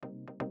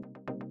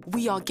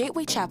We are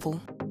Gateway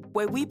Chapel,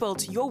 where we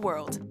build your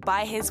world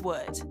by His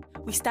Word.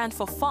 We stand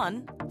for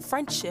fun,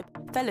 friendship,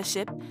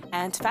 fellowship,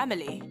 and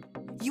family.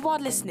 You are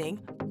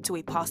listening to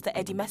a Pastor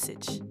Eddie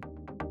message.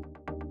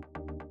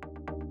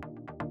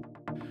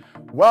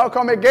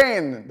 Welcome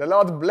again. The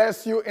Lord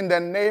bless you in the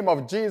name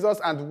of Jesus.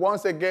 And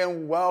once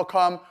again,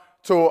 welcome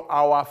to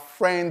our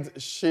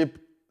friendship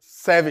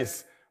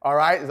service. All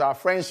right, it's our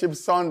Friendship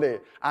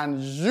Sunday.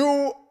 And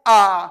you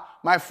are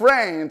my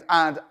friend,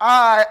 and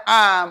I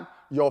am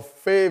your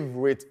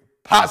favorite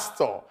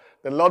pastor.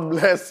 The Lord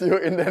bless you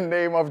in the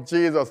name of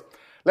Jesus.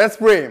 Let's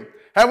pray.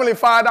 Heavenly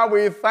Father,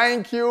 we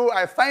thank you.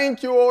 I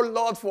thank you, oh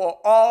Lord, for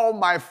all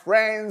my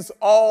friends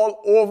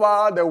all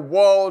over the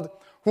world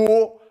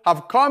who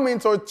have come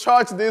into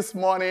church this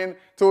morning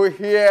to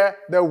hear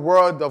the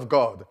word of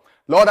God.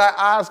 Lord, I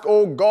ask,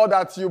 oh God,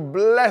 that you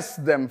bless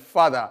them,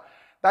 Father,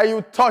 that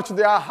you touch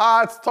their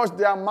hearts, touch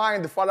their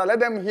mind, Father. Let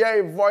them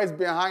hear a voice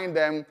behind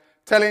them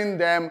telling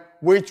them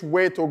which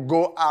way to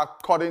go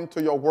according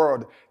to your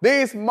word.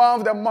 This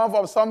month, the month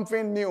of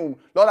something new.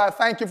 Lord, I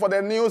thank you for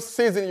the new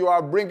season you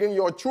are bringing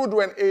your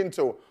children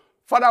into.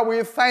 Father,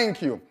 we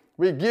thank you.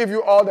 We give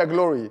you all the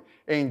glory.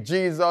 In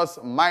Jesus'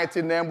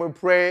 mighty name we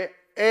pray.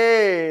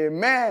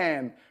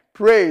 Amen.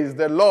 Praise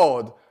the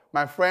Lord.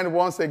 My friend,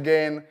 once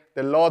again,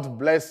 the Lord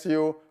bless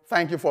you.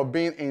 Thank you for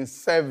being in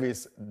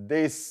service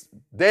this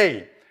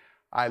day.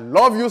 I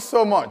love you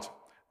so much.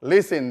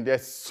 Listen,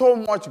 there's so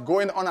much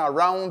going on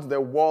around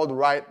the world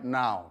right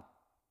now.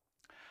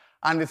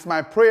 And it's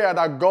my prayer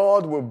that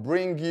God will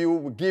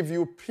give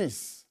you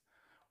peace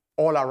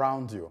all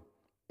around you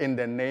in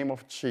the name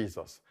of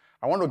Jesus.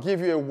 I want to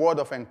give you a word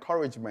of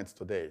encouragement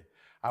today.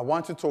 I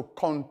want you to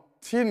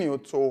continue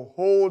to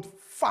hold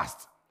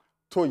fast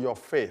to your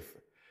faith.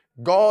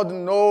 God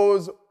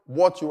knows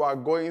what you are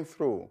going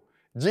through.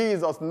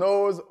 Jesus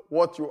knows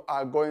what you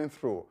are going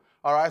through.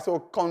 All right, so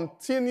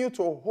continue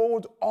to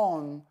hold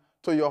on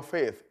to your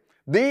faith.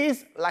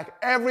 These, like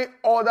every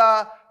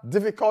other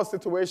difficult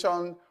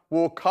situation,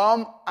 will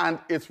come and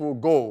it will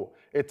go.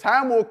 A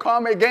time will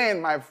come again,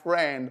 my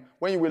friend,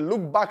 when you will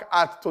look back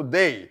at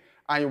today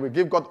and you will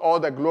give God all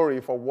the glory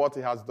for what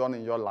He has done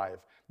in your life.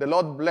 The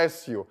Lord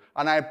bless you.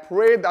 And I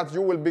pray that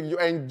you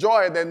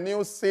enjoy the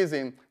new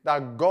season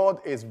that God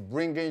is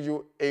bringing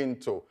you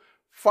into.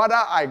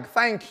 Father, I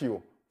thank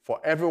you for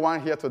everyone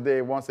here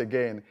today once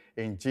again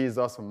in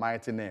Jesus'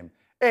 mighty name.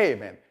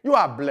 Amen. You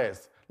are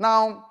blessed.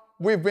 Now,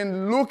 we've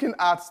been looking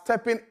at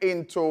stepping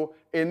into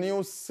a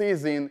new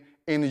season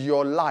in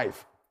your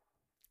life.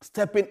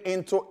 Stepping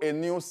into a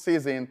new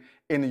season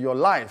in your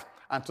life.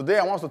 And today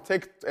I want to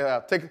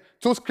take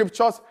two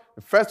scriptures.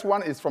 The first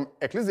one is from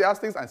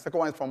Ecclesiastes and the second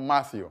one is from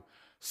Matthew.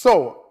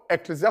 So,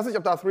 Ecclesiastes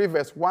chapter 3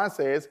 verse 1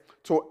 says,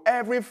 "To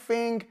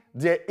everything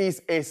there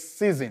is a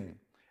season,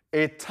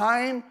 a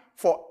time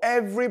for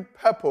every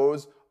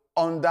purpose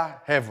under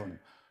heaven."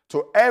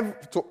 To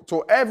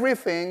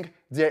everything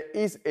there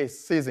is a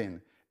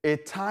season, a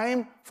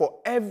time for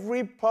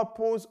every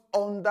purpose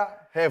under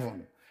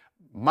heaven.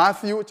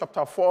 Matthew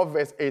chapter 4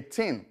 verse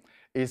 18,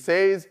 it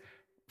says,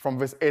 from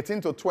verse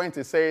 18 to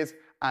 20, it says,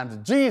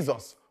 "And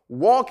Jesus,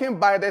 walking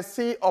by the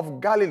Sea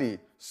of Galilee,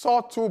 saw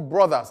two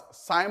brothers,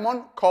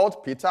 Simon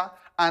called Peter,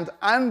 and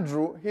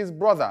Andrew his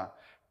brother,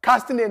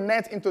 casting a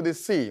net into the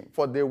sea,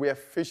 for they were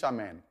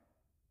fishermen.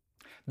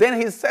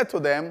 Then he said to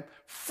them,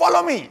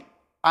 'Follow me,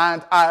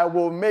 and I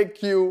will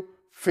make you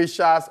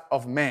fishers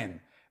of men.'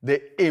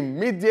 They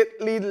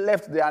immediately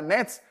left their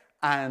nets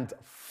and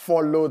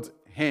followed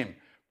him."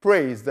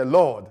 Praise the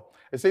Lord.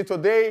 You see,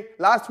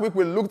 last week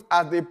we looked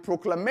at the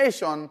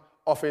proclamation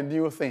of a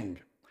new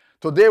thing.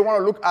 Today we want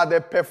to look at the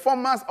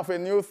performance of a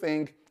new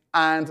thing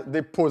and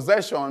the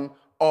possession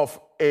of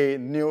a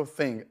new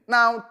thing.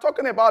 Now,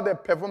 talking about the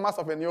performance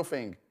of a new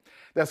thing,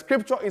 the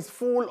scripture is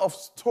full of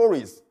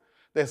stories.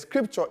 The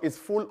scripture is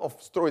full of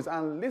stories.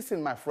 And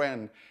listen, my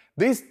friend,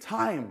 this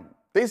time,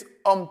 this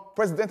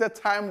unprecedented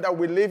time that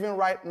we live in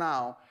right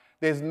now,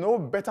 there's no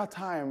better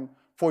time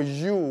for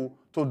you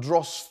to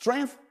draw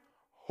strength,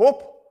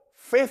 hope,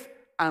 faith,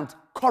 and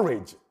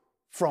courage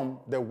from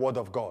the Word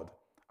of God.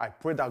 I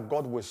pray that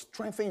God will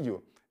strengthen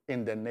you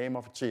in the name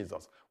of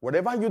Jesus.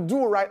 Whatever you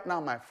do right now,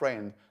 my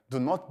friend, do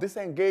not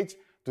disengage,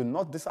 do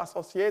not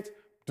disassociate,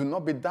 do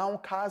not be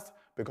downcast,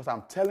 because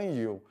I'm telling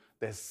you,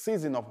 the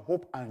season of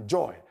hope and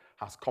joy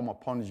has come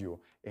upon you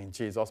in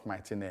Jesus'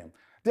 mighty name.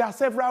 There are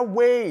several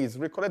ways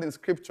recorded in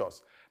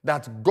scriptures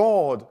that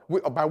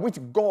by which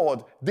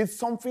God did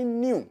something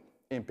new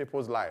in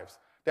people's lives.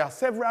 There are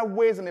several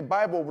ways in the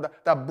Bible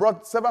that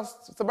brought several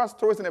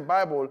stories in the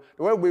Bible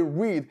where we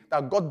read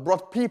that God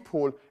brought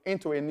people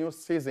into a new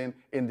season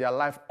in their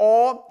life,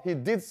 or He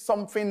did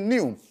something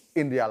new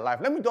in their life.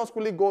 Let me just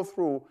quickly go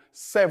through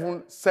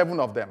seven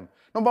of them.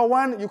 Number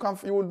one, you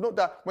will know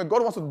that when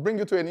God wants to bring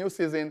you to a new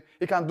season,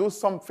 He can do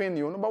something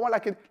new. Number one,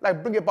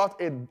 like bring about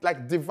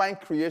divine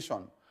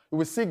creation. You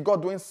will see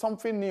God doing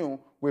something new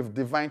with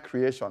divine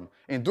creation.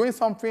 In doing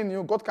something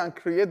new, God can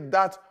create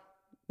that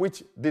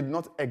which did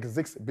not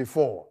exist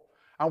before.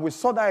 And we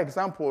saw that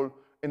example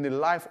in the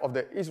life of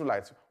the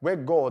Israelites, where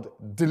God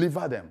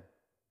delivered them.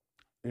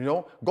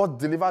 God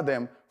delivered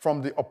them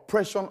from the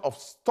oppression of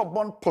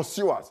stubborn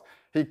pursuers.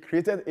 He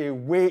created a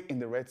way in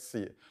the Red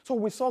Sea. So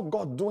we saw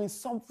God doing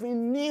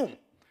something new.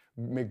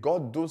 May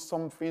God do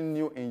something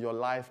new in your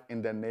life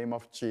in the name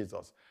of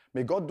Jesus.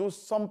 May God do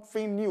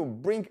something new,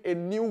 bring a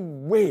new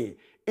way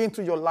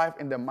into your life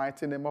in the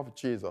mighty name of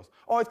Jesus.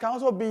 Or it can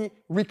also be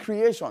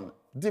recreation,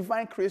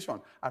 divine creation.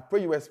 I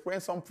pray you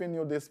experience something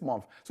new this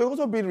month. So it can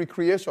also be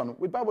recreation.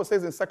 The Bible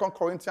says in 2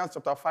 Corinthians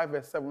chapter 5,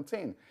 verse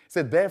 17, it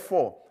says,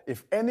 therefore,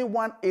 if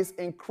anyone is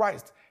in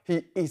Christ,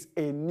 he is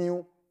a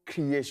new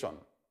creation.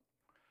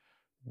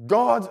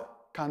 God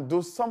can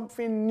do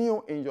something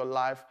new in your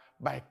life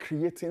by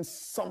creating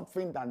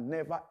something that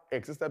never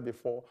existed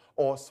before,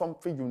 or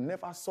something you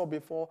never saw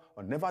before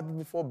or never did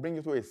before, bring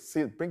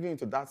you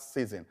into that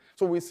season.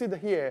 So we see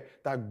here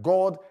that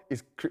God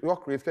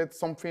created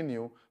something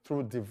new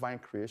through divine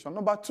creation.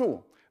 Number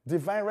 2,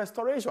 divine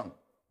restoration.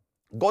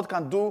 God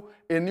can do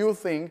a new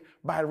thing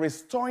by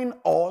restoring to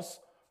us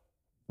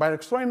what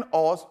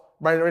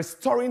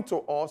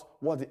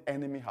the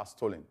enemy has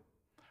stolen.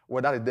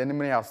 Whether the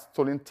enemy has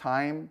stolen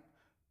time,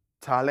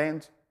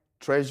 talent,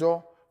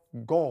 treasure,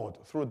 God,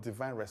 through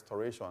divine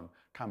restoration,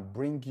 can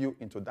bring you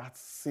into that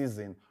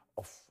season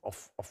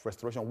of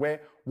restoration where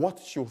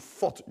what you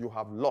thought you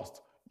have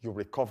lost, you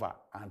recover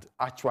and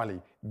actually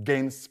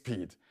gain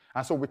speed.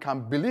 And so we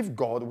can believe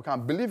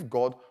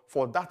God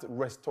for that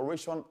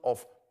restoration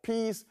of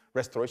peace,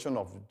 restoration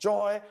of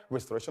joy,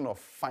 restoration of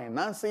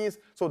finances.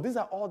 So these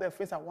are all the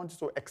things I want you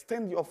to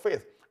extend your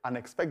faith and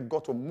expect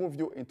God to move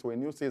you into a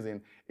new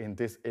season in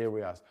these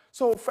areas.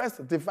 So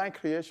first, divine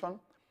creation.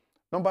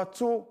 Number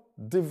 2,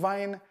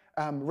 divine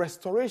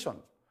restoration.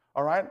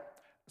 All right?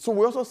 So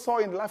we also saw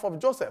in the life of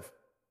Joseph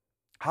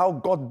how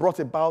God brought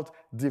about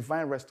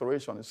divine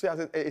restoration. You see, as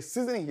a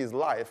season in his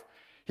life,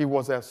 he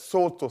was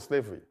sold to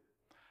slavery.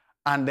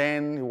 And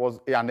then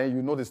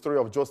you know the story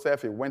of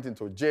Joseph. He went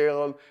into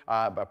jail.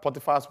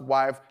 Potiphar's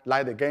wife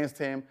lied against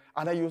him.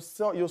 And then you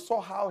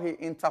saw how he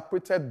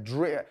interpreted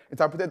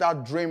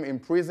that dream in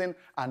prison.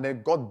 And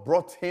then God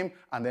brought him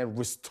and then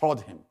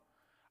restored him.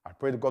 I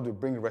pray that God will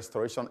bring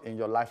restoration in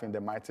your life in the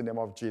mighty name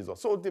of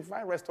Jesus. So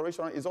divine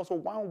restoration is also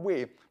one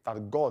way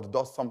that God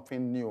does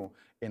something new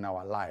in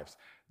our lives.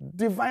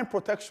 Divine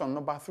protection,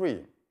 number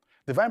 3.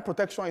 Divine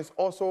protection is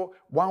also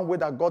one way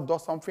that God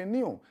does something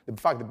new. In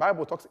fact, the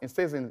Bible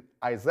says in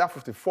Isaiah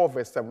 54,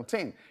 verse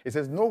 17, it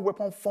says, no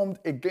weapon formed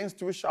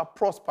against you shall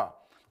prosper,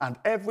 and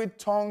every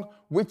tongue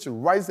which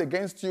rises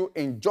against you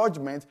in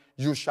judgment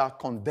you shall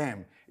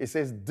condemn. It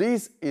says,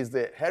 this is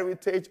the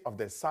heritage of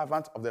the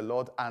servants of the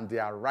Lord, and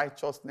their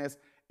righteousness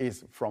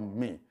is from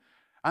me.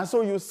 And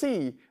so you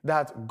see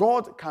that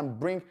God can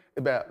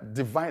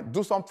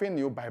do something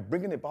new by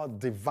bringing about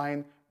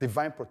divine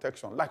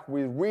protection. Like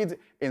we read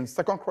in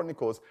 2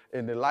 Chronicles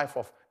in the life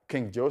of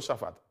King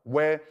Jehoshaphat,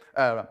 where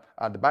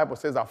the Bible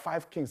says that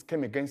 5 kings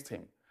came against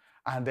him.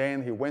 And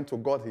then he went to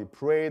God, he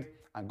prayed,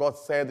 and God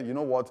said, you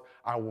know what,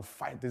 I will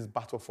fight this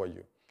battle for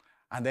you.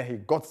 And then he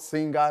got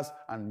singers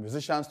and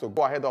musicians to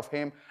go ahead of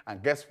him.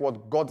 And guess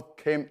what? God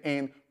came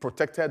in,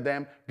 protected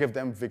them, gave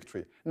them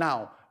victory.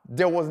 Now,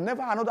 there was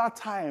never another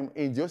time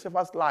in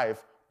Jehoshaphat's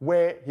life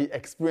where he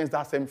experienced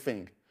that same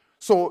thing.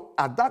 So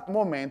at that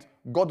moment,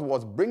 God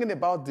was bringing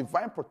about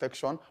divine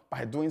protection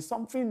by doing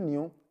something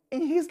new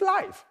in his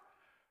life.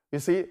 You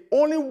see,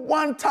 only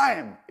one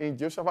time in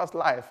Jehoshaphat's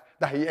life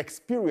that he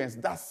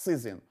experienced that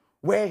season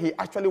where he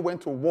actually went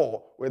to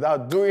war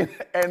without doing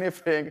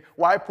anything.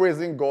 While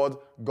praising God,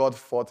 God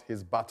fought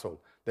his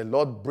battle. The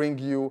Lord bring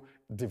you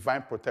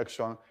divine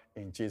protection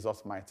in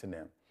Jesus' mighty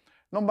name.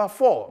 Number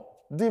 4,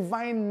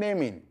 divine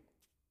naming.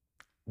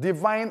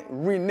 Divine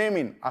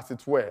renaming, as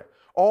it were.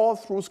 All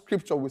through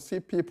Scripture, we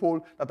see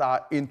people that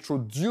are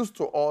introduced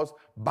to us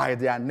by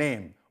their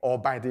name or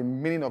by the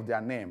meaning of their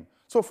name.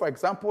 So, for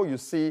example, you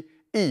see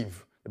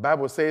Eve. The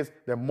Bible says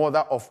the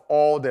mother of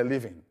all the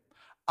living.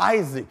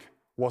 Isaac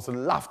was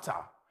laughter,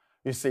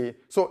 you see.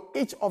 So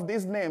each of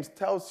these names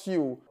tells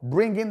you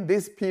bringing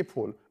these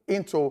people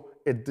into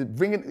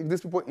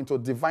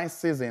divine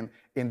season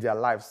in their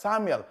life.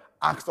 Samuel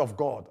asked of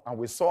God, and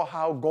we saw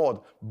how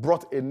God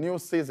brought a new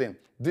season,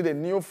 did a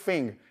new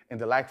thing in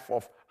the life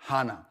of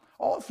Hannah.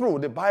 All through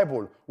the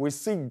Bible, we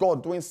see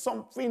God doing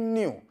something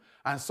new.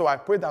 And so I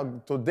pray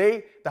that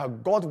today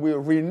that God will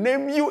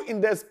rename you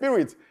in the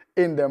spirit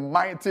in the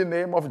mighty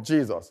name of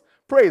Jesus.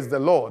 Praise the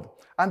Lord.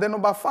 And then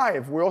number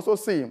 5, we also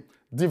see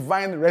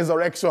divine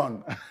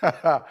resurrection.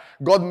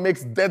 God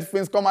makes dead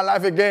things come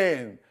alive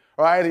again.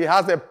 Right? He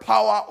has the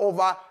power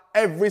over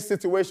every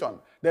situation.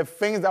 The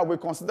things that we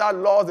consider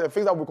lost, the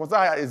things that we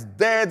consider is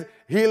dead,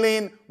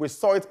 healing, we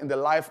saw it in the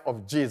life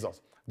of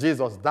Jesus.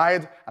 Jesus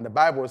died, and the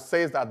Bible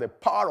says that the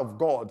power of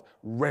God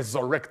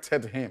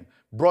resurrected him,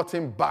 brought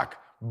him back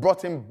from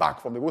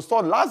the grave. We saw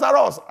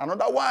Lazarus,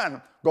 another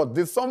one. God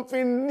did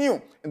something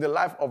new in the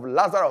life of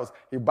Lazarus.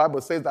 The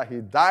Bible says that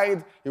he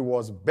died, he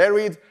was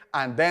buried,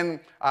 and then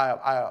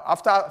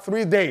after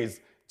 3 days,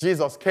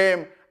 Jesus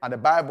came, and the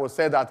Bible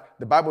says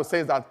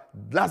that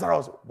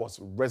Lazarus was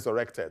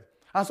resurrected.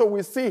 And so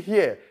we see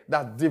here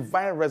that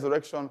divine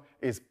resurrection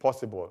is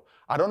possible.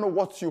 I don't know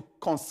what you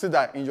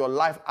consider in your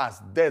life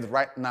as dead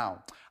right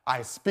now.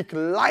 I speak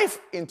life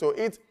into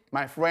it,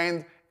 my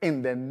friend,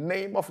 in the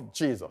name of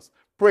Jesus.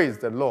 Praise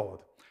the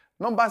Lord.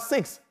 Number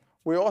 6,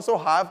 we also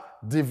have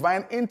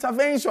divine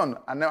intervention.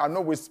 And I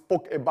know we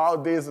spoke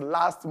about this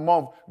last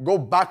month. Go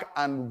back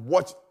and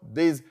watch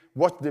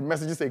the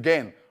messages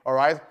again. All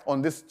right,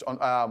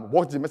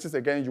 watch the messages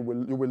again. You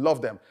will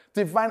love them.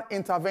 Divine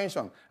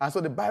intervention. And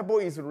so the Bible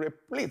is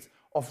replete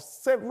of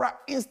several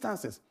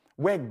instances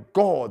where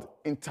God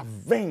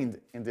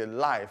intervened in the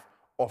life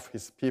of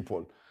his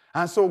people.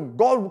 And so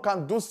God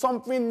can do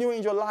something new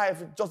in your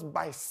life just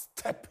by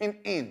stepping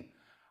in.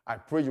 I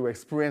pray you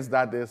experience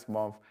that this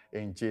month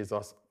in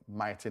Jesus'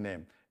 mighty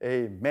name.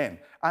 Amen.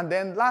 And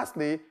then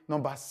lastly,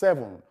 number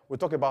 7, we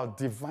talk about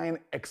divine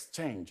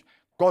exchange.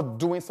 God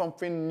doing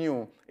something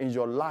new in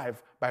your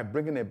life by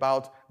bringing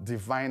about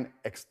divine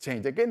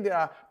exchange. Again, there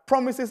are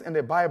promises in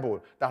the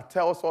Bible that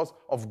tells us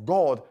of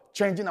God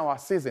changing our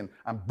season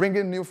and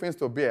bringing new things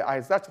to bear.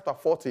 Isaiah chapter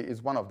 40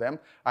 is one of them.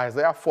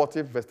 Isaiah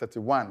 40 verse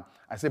 31.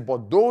 I say,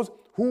 but those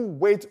who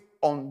wait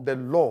on the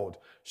Lord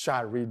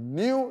shall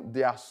renew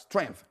their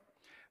strength.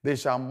 They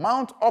shall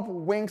mount up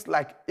wings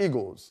like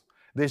eagles.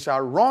 They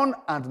shall run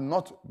and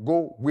not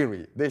go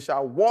weary. They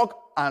shall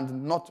walk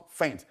and not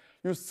faint.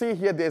 You see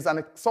here there's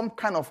some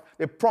kind of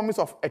a promise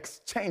of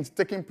exchange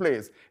taking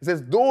place. It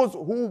says those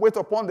who wait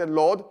upon the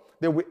Lord,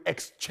 they will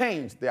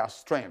exchange their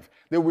strength.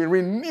 They will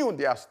renew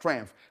their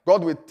strength.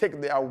 God will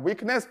take their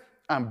weakness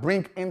and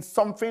bring in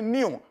something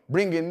new.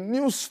 Bring in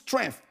new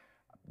strength.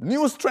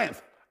 New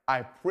strength.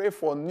 I pray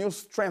for new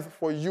strength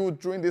for you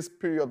during this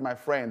period, my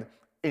friend.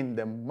 In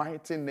the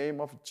mighty name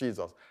of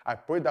Jesus. I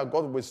pray that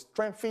God will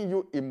strengthen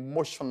you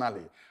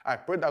emotionally. I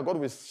pray that God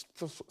will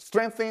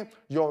strengthen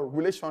your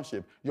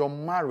relationship, your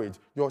marriage,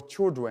 your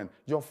children,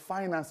 your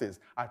finances.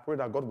 I pray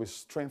that God will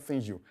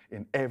strengthen you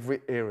in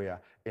every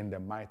area in the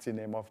mighty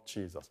name of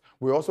Jesus.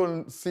 We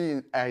also see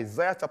in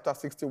Isaiah chapter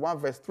 61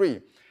 verse 3,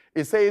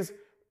 it says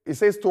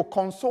to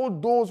console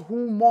those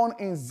who mourn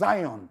in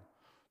Zion,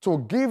 to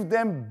give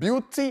them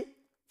beauty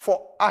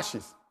for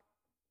ashes,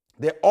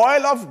 the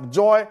oil of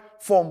joy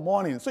for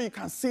mourning. So you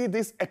can see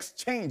this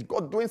exchange,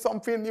 God doing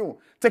something new,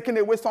 taking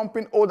away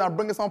something old and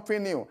bringing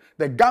something new.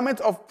 The garment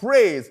of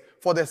praise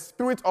for the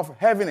spirit of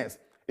heaviness.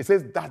 It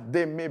says that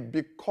they may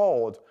be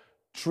called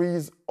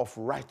trees of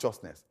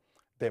righteousness,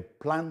 the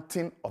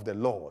planting of the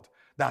Lord,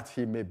 that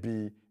he may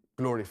be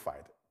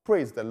glorified.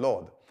 Praise the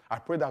Lord. I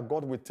pray that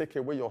God will take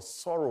away your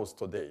sorrows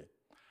today.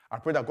 I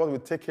pray that God will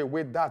take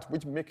away that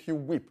which makes you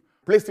weep.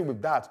 Place it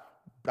with that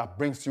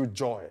brings you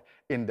joy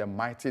in the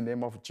mighty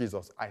name of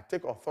Jesus. I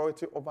take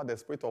authority over the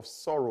spirit of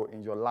sorrow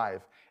in your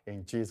life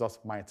in Jesus'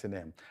 mighty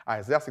name.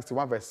 Isaiah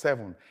 61 verse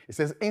 7, it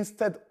says,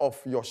 instead of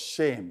your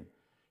shame,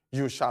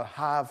 you shall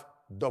have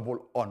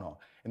double honor.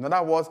 In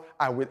other words,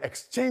 I will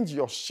exchange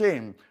your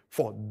shame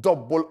for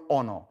double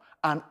honor.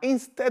 And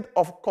instead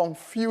of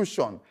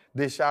confusion,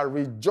 they shall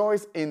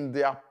rejoice in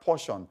their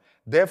portion.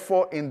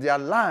 Therefore, in their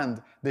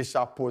land, they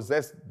shall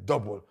possess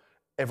double.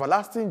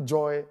 Everlasting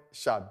joy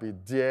shall be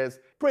theirs.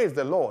 Praise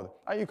the Lord.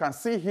 And you can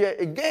see here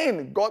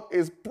again, God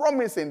is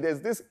promising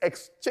there's this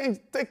exchange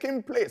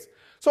taking place.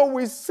 So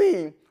we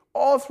see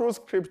all through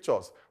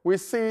scriptures, we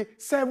see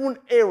 7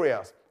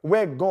 areas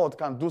where God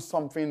can do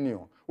something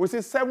new. We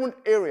see 7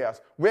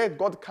 areas where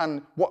God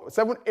can,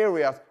 7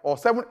 areas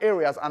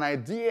and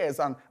ideas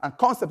and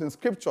concepts in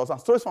scriptures and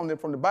stories from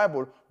the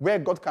Bible where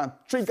God can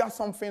trigger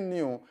something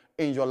new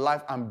in your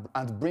life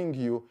and bring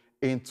you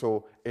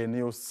into a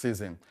new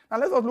season. Now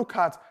let us look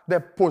at the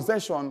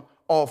possession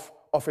of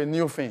a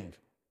new thing.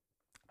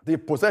 The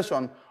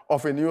possession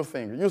of a new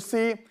thing. You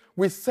see,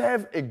 we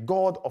serve a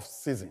God of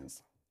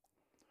seasons.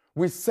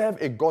 We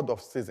serve a God of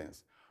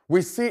seasons.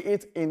 We see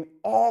it in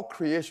all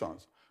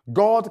creations.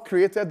 God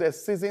created the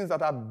seasons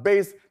that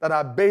is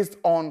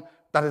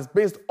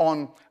based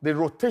on the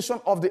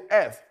rotation of the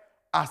earth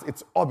as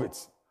it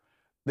orbits.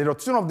 The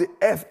rotation of the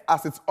earth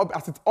as it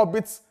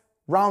orbits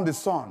around the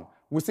sun.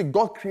 We see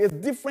God creates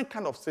different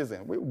kind of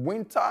seasons.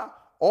 Winter,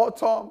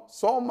 autumn,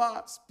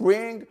 summer,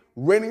 spring,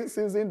 rainy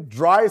season,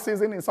 dry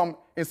season in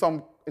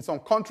some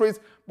countries.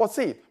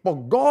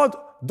 But God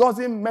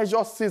doesn't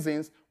measure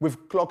seasons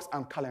with clocks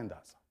and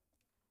calendars.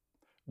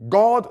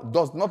 God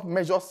does not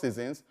measure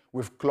seasons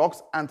with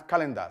clocks and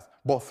calendars,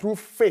 but through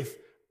faith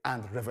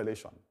and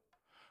revelation.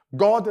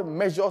 God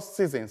measures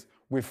seasons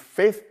with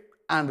faith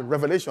and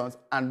revelations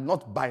and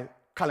not by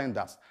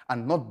calendars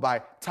and not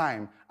by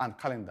time and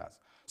calendars.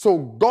 So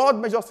God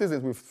measures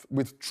seasons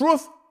with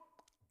truth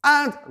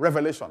and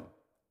revelation.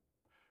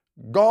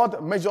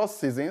 God measures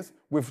seasons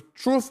with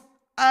truth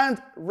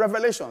and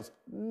revelations,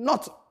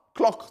 not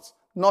clocks,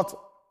 not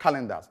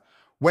calendars.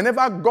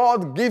 Whenever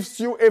God gives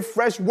you a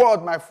fresh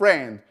word, my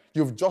friend,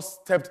 you've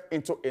just stepped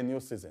into a new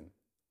season.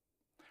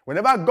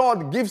 Whenever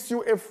God gives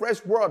you a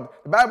fresh word,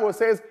 the Bible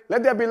says,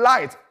 let there be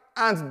light,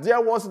 and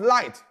there was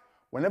light.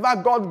 Whenever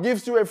God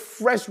gives you a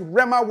fresh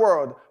Rhema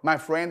word, my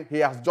friend, he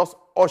has just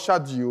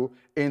ushered you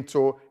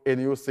into a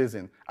new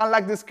season. And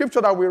like the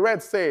scripture that we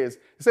read says,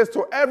 it says,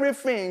 to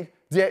everything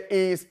there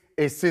is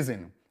a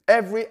season.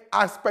 Every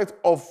aspect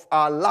of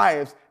our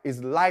lives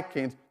is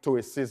likened to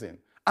a season.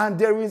 And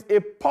there is a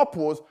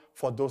purpose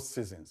for those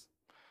seasons.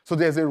 So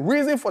there's a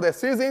reason for the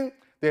season.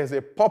 There's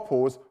a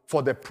purpose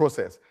for the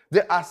process.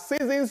 There are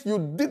seasons you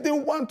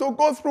didn't want to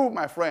go through,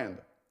 my friend.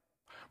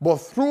 But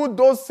through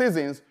those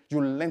seasons,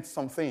 you learned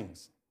some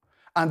things.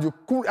 And you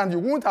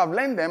wouldn't have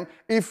learned them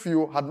if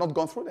you had not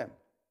gone through them.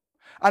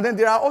 And then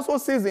there are also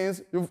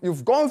seasons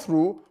you've gone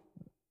through,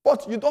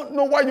 but you don't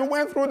know why you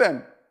went through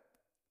them.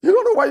 You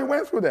don't know why you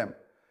went through them.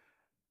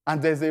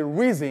 And there's a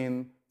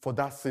reason for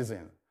that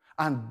season.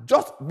 And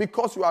just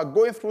because you are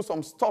going through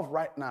some stuff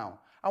right now,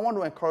 I want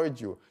to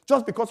encourage you.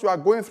 Just because you are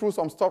going through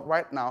some stuff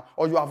right now,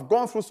 or you have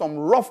gone through some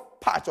rough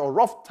patch or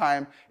rough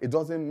time, it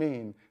doesn't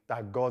mean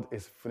that God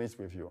is finished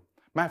with you.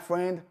 My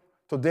friend,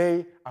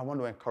 today I want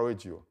to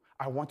encourage you.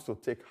 I want you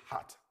to take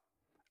heart.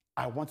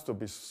 I want you to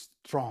be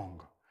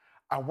strong.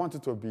 I want you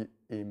to be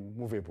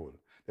immovable.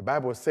 The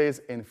Bible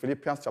says in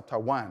Philippians chapter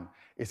 1,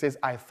 it says,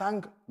 I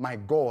thank my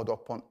God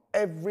upon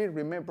every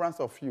remembrance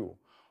of you,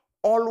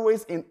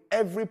 always in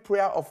every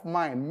prayer of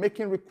mine,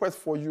 making requests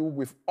for you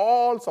with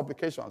all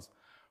supplications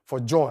for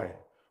joy,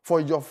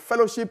 for your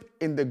fellowship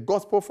in the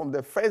gospel from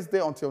the first day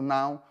until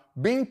now,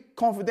 being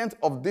confident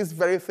of this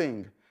very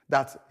thing,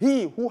 that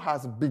he who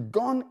has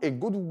begun a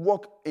good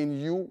work in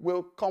you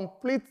will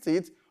complete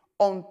it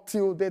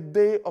until the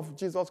day of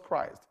Jesus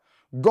Christ.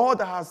 God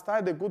has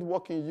started a good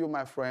work in you,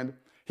 my friend.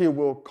 He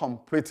will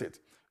complete it.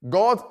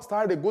 God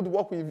started a good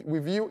work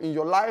with you in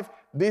your life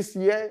this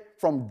year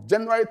from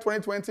January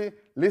 2020.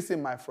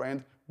 Listen, my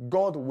friend,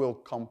 God will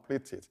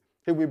complete it.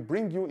 He will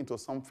bring you into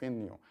something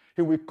new.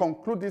 He will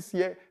conclude this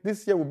year.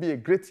 This year will be a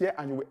great year,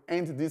 and you will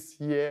end this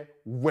year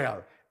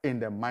well in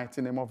the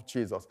mighty name of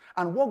Jesus.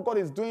 And what God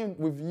is doing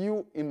with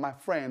you, my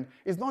friend,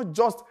 is not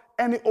just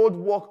any old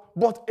work,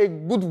 but a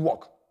good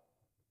work.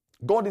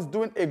 God is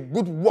doing a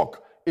good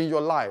work in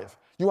your life.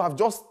 You have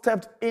just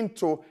stepped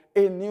into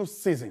a new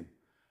season.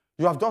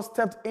 You have just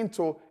stepped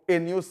into a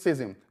new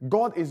season.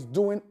 God is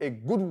doing a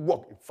good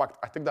work. In fact,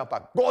 I take that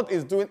back. God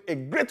is doing a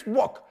great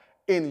work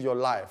in your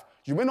life.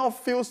 You may not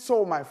feel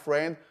so, my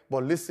friend,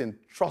 but listen,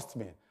 trust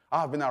me.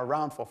 I've been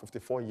around for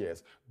 54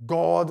 years.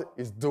 God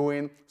is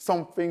doing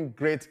something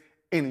great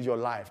in your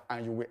life,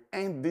 and you will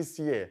end this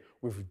year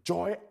with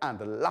joy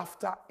and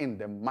laughter in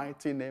the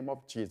mighty name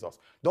of Jesus.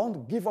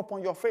 Don't give up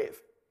on your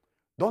faith.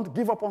 Don't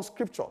give up on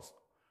scriptures.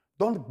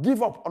 Don't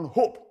give up on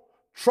hope.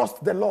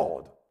 Trust the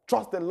Lord.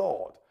 Trust the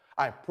Lord.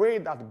 I pray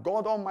that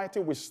God Almighty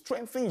will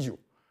strengthen you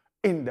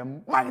in the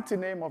mighty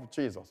name of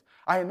Jesus.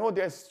 I know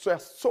there's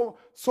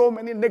so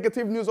many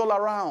negative news all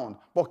around,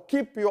 but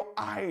keep your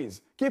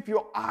eyes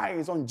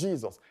on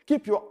Jesus.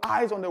 Keep your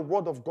eyes on the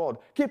Word of God.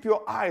 Keep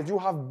your eyes. You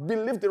have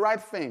believed the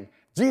right thing.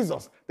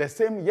 Jesus, the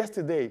same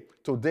yesterday,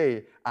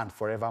 today, and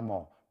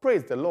forevermore.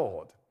 Praise the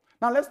Lord.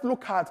 Now let's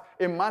look at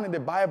a man in the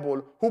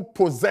Bible who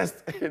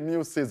possessed a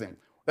new season.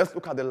 Let's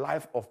look at the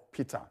life of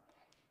Peter.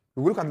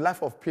 We look at the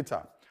life of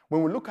Peter.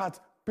 When we look at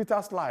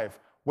Peter's life,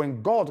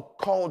 when God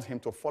called him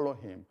to follow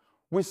him,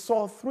 we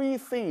saw three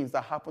things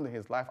that happened in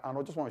his life, and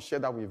I just want to share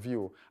that with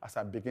you as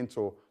I begin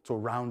to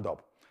round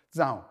up.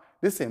 Now,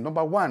 listen,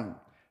 number one,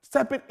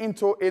 stepping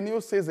into a new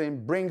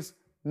season brings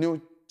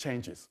new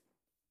changes.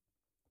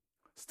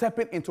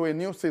 Stepping into a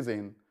new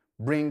season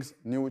brings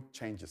new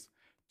changes.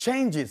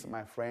 Change,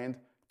 my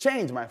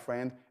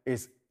friend,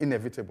 is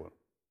inevitable.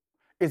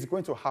 It's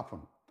going to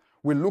happen.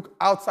 We look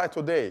outside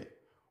today.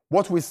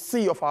 What we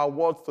see of our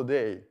world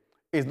today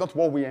is not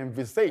what we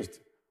envisaged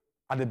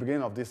at the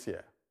beginning of this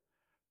year.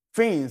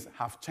 Things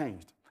have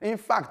changed. In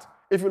fact,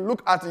 if you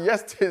look at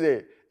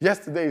yesterday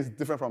is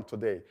different from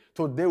today.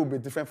 Today will be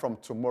different from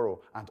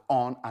tomorrow, and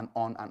on and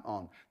on and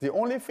on. The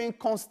only thing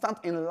constant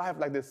in life,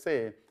 like they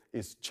say,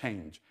 is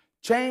change.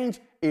 Change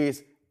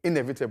is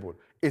inevitable.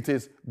 It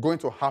is going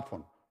to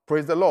happen.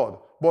 Praise the Lord.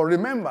 But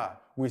remember,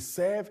 we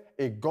serve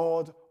a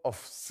God of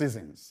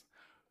seasons.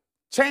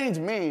 Change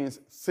means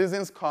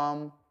seasons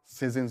come,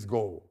 seasons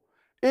go.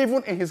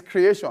 Even in his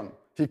creation,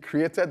 he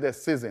created the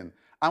season.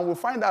 And we'll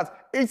find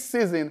that each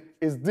season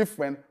is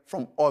different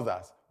from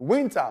others.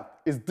 Winter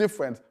is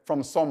different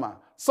from summer.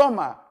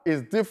 Summer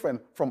is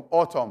different from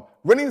autumn.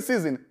 Rainy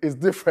season is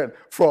different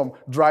from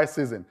dry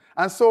season.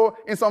 And so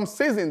in some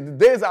seasons,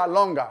 the days are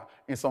longer.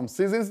 In some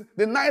seasons,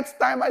 the night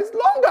time is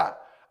longer.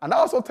 And that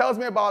also tells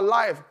me about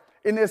life.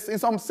 In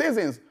some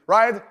seasons,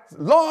 right?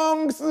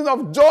 Long season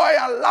of joy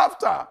and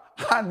laughter.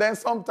 And then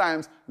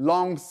sometimes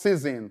long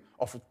season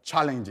of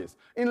challenges.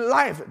 In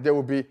life, there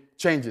will be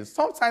changes.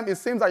 Sometimes it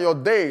seems that your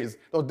days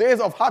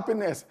of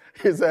happiness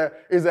is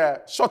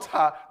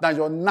shorter than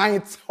your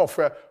nights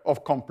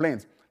of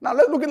complaints. Now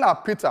let's look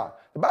at Peter.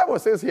 The Bible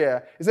says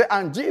here, it says,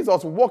 and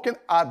Jesus walking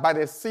by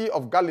the Sea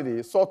of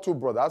Galilee saw two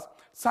brothers,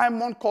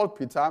 Simon called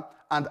Peter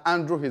and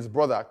Andrew his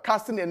brother,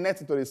 casting a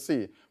net into the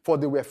sea, for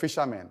they were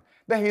fishermen.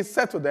 Then he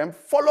said to them,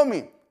 follow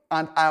me,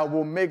 and I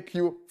will make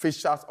you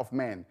fishers of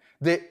men.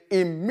 They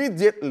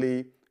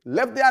immediately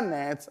left their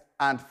nets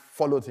and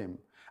followed him.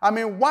 I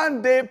mean,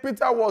 one day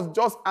Peter was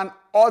just an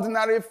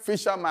ordinary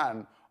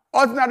fisherman,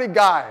 ordinary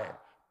guy,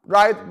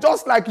 right?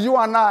 Just like you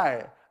and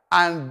I.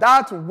 And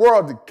that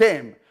word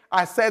came.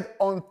 I said,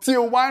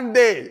 until one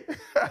day,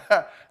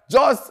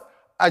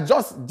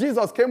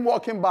 Jesus came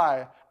walking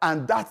by,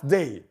 and that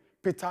day,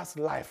 Peter's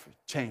life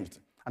changed.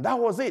 And that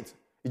was it.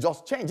 It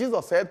just changed.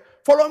 Jesus said,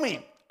 follow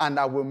me, and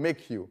I will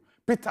make you.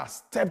 Peter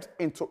stepped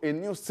into a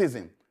new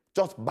season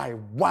just by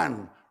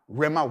one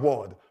rhema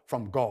word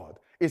from God.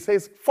 It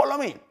says, follow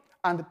me.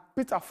 And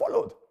Peter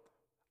followed.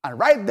 And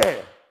right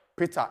there,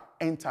 Peter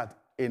entered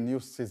a new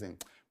season.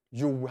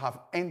 You have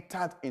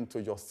entered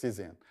into your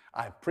season.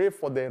 I pray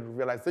for the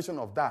realization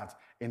of that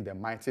in the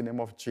mighty name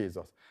of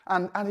Jesus.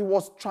 And he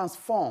was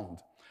transformed.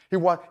 He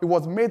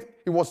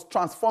was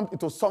transformed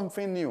into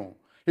something new.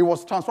 He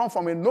was transformed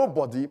from a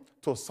nobody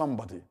to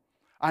somebody.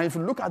 And if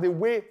you look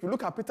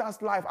at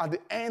Peter's life at the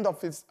end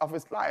of his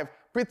life,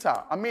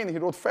 Peter, he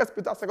wrote 1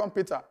 Peter, 2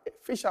 Peter, a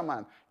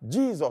fisherman.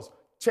 Jesus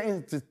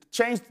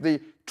changed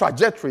the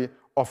trajectory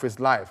of his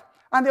life.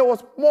 And there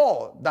was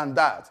more than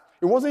that.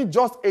 It wasn't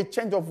just a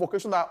change of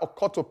vocation that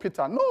occurred to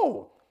Peter.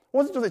 No, it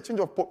wasn't just a change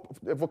of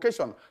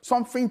vocation.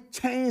 Something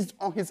changed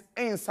on his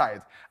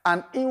inside.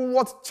 An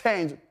inward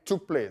change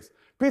took place.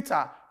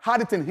 Peter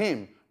had it in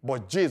him,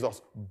 but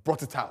Jesus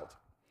brought it out.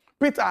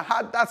 Peter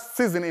had that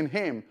season in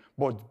him,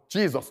 but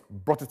Jesus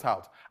brought it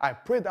out. I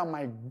pray that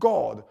my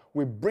God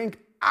will bring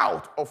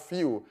out of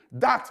you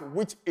that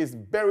which is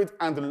buried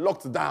and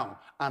locked down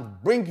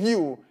and bring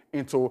you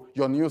into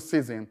your new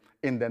season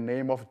in the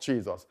name of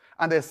Jesus.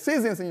 And the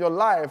seasons in your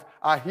life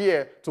are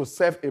here to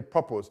serve a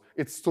purpose.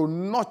 It's to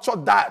nurture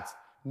that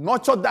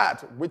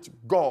which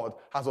God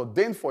has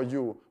ordained for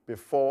you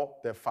before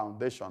the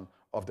foundation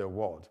of the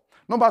world.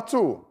 Number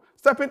 2,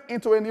 stepping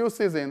into a new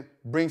season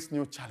brings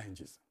new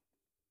challenges.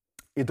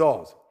 It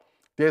does.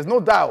 There's no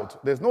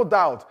doubt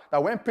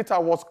that when Peter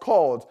was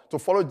called to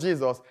follow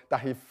Jesus,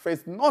 that he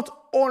faced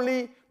not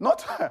only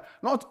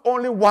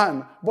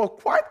one, but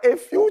quite a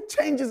few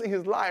changes in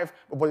his life,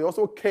 but he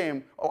also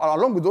came,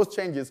 along with those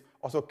changes,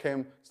 also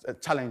came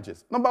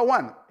challenges. Number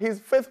 1, his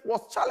faith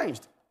was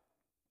challenged.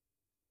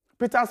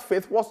 Peter's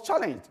faith was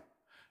challenged.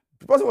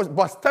 Because he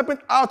was stepping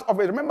out of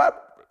it. Remember,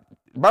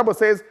 the Bible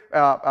says,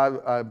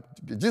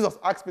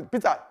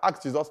 Peter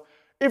asked Jesus,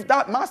 if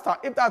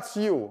that's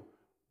you,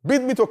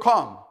 bid me to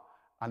come.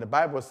 And the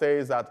Bible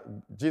says that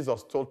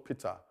Jesus told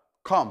Peter,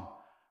 come.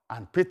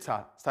 And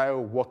Peter started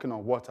walking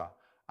on water.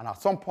 And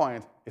at some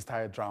point, he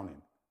started drowning.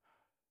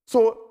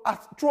 So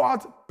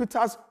throughout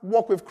Peter's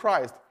walk with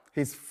Christ,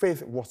 his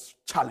faith was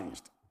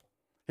challenged.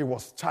 He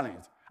was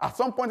challenged. At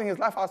some point in his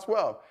life as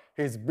well,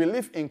 his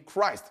belief in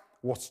Christ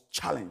was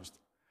challenged.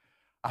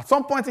 At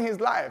some point in his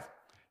life,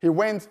 he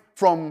went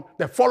from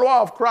the follower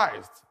of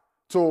Christ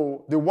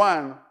to the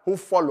one who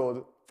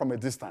followed from a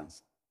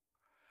distance.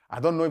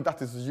 I don't know if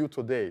that is you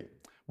today,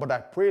 but I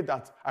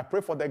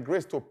pray for the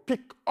grace to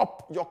pick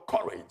up your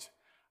courage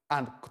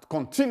and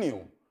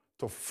continue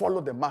to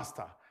follow the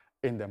Master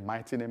in the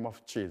mighty name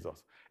of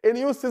Jesus. A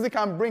new season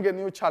can bring a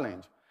new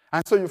challenge.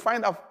 And so you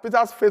find that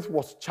Peter's faith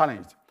was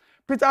challenged.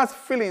 Peter's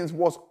feelings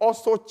was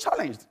also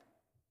challenged.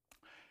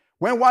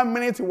 When one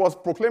minute he was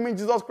proclaiming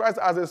Jesus Christ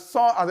as a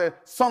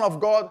son of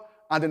God,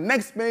 and the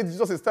next minute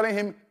Jesus is telling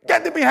him,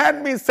 get thee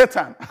behind me,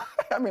 Satan.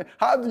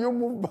 How do you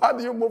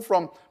move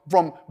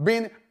from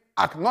being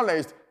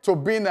acknowledged to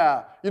being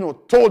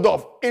told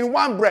off in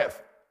one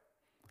breath?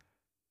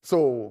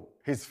 So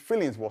his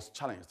feelings was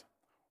challenged.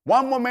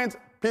 One moment,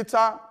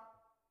 Peter,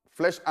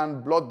 flesh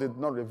and blood did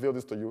not reveal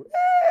this to you.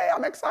 Hey,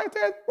 I'm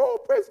excited. Oh,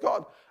 praise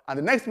God. And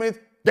the next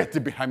minute, get thee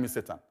behind me,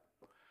 Satan.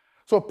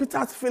 So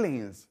Peter's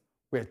feelings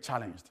were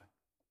challenged.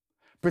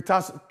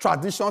 Peter's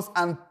traditions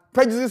and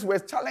prejudices were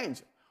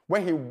challenged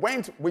when he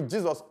went with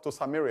Jesus to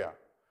Samaria.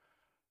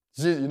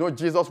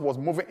 Jesus was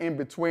moving in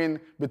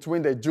between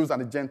the Jews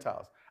and the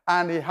Gentiles.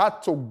 And he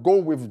had to go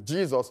with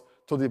Jesus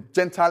to the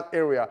Gentile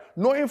area,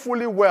 knowing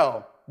fully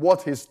well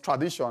what his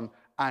tradition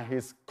and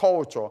his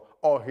culture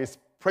or his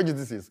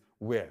prejudices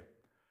were.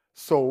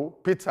 So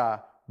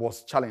Peter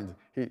was challenged.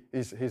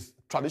 His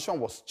tradition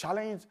was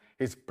challenged.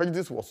 His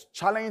prejudice was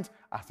challenged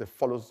as he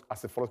follows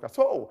Christ.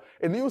 So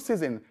a new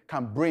season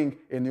can bring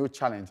a new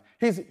challenge.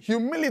 His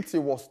humility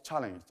was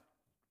challenged.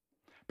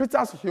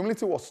 Peter's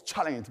humility was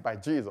challenged by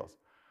Jesus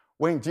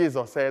when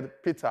Jesus said,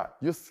 Peter,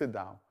 you sit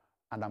down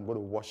and I'm going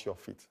to wash your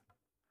feet.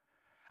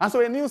 And so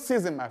a new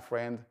season, my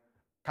friend,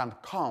 can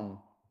come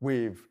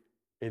with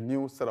a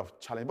new set of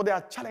challenges. But there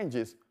are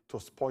challenges to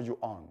spur you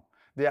on.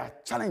 There are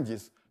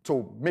challenges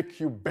to make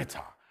you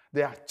better.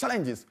 There are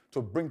challenges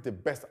to bring the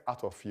best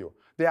out of you.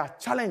 There are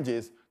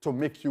challenges to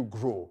make you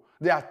grow.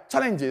 There are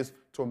challenges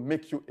to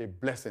make you a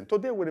blessing.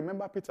 Today we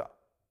remember Peter.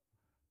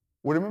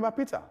 We remember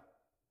Peter.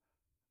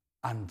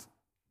 And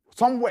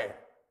somewhere,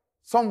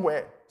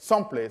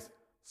 someplace,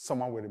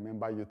 someone will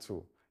remember you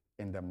too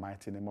in the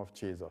mighty name of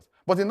Jesus.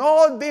 But in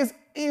all these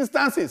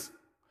instances,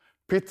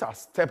 Peter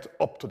stepped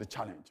up to the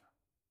challenge.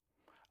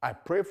 I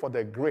pray for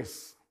the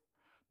grace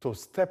to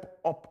step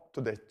up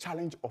to the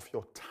challenge of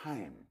your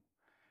time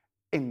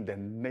in the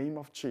name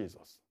of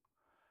Jesus.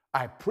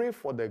 I pray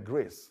for the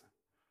grace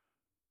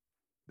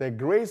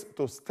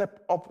to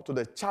step up to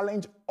the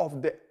challenge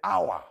of the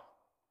hour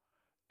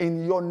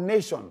in your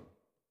nation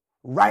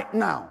right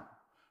now.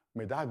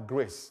 May that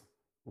grace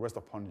rest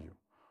upon you.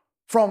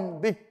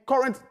 From the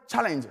current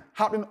challenge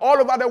happening all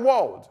over the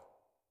world,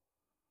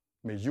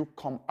 may you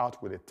come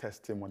out with a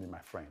testimony, my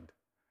friend.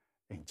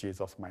 In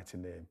Jesus' mighty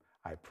name,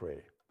 I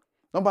pray.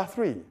 Number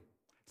 3,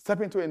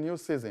 step into a new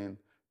season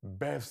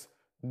births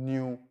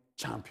new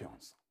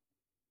champions.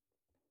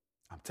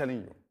 I'm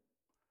telling you,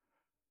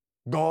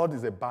 God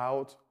is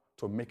about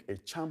to make a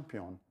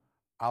champion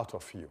out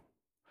of you.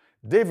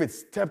 David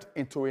stepped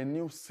into a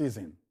new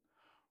season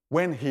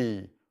when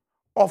he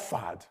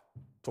offered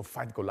to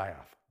fight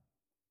Goliath.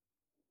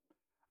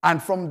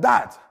 And from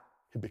that,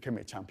 he became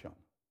a champion.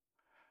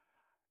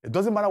 It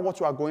doesn't matter what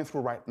you are going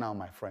through right now,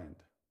 my friend.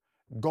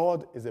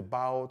 God is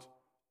about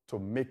to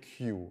make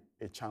you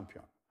a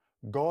champion.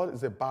 God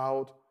is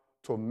about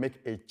to make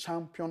a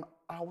champion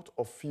out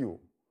of you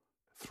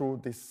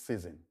through this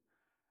season.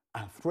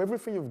 And through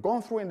everything you've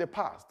gone through in the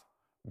past,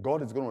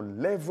 God is going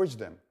to leverage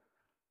them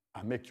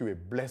and make you a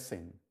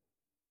blessing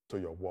to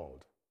your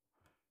world.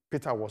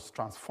 Peter was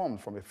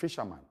transformed from a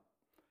fisherman.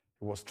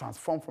 He was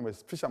transformed from a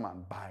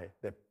fisherman by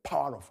the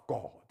power of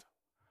God.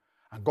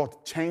 And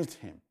God changed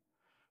him.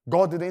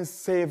 God didn't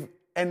save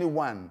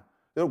anyone.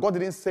 God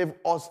didn't save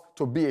us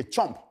to be a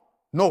chump.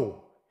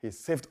 No, he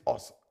saved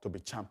us to be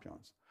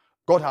champions.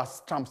 God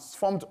has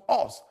transformed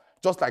us,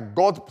 just like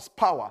God's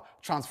power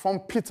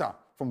transformed Peter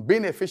from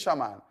being a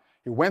fisherman.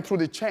 He went through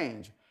the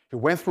change. He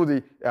went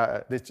through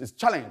this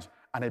challenge,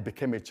 and he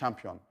became a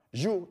champion.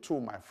 You too,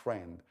 my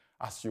friend,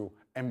 as you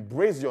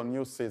embrace your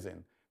new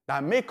season,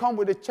 that may come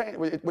with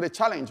a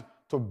challenge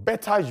to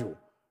better you,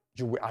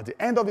 you will, at the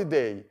end of the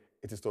day,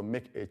 it is to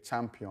make a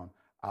champion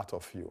out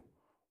of you.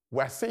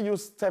 We'll see you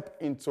step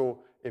into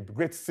a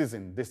great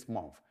season this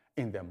month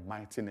in the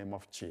mighty name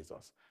of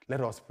Jesus.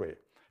 Let us pray.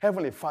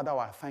 Heavenly Father,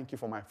 I thank you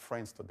for my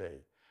friends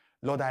today.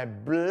 Lord, I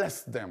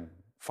bless them,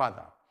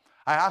 Father.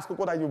 I ask,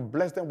 God, that you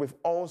bless them with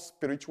all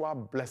spiritual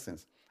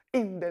blessings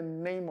in the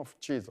name of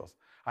Jesus.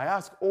 I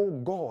ask, oh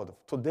God,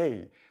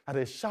 today that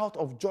a shout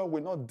of joy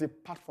will not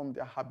depart from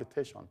their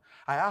habitation.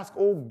 I ask,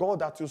 oh God,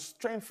 that you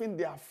strengthen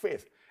their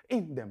faith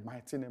in the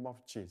mighty name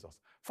of Jesus.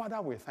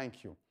 Father, we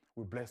thank you.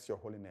 We bless your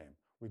holy name.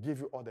 We give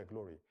you all the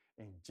glory.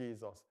 In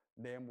Jesus'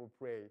 name we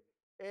pray.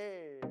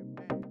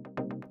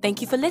 Amen.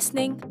 Thank you for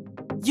listening.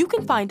 You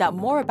can find out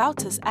more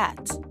about us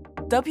at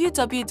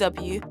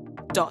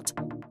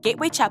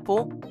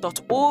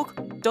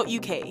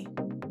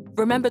www.gatewaychapel.org.uk.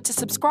 Remember to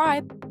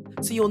subscribe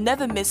so you'll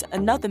never miss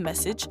another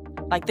message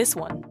like this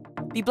one.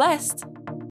 Be blessed.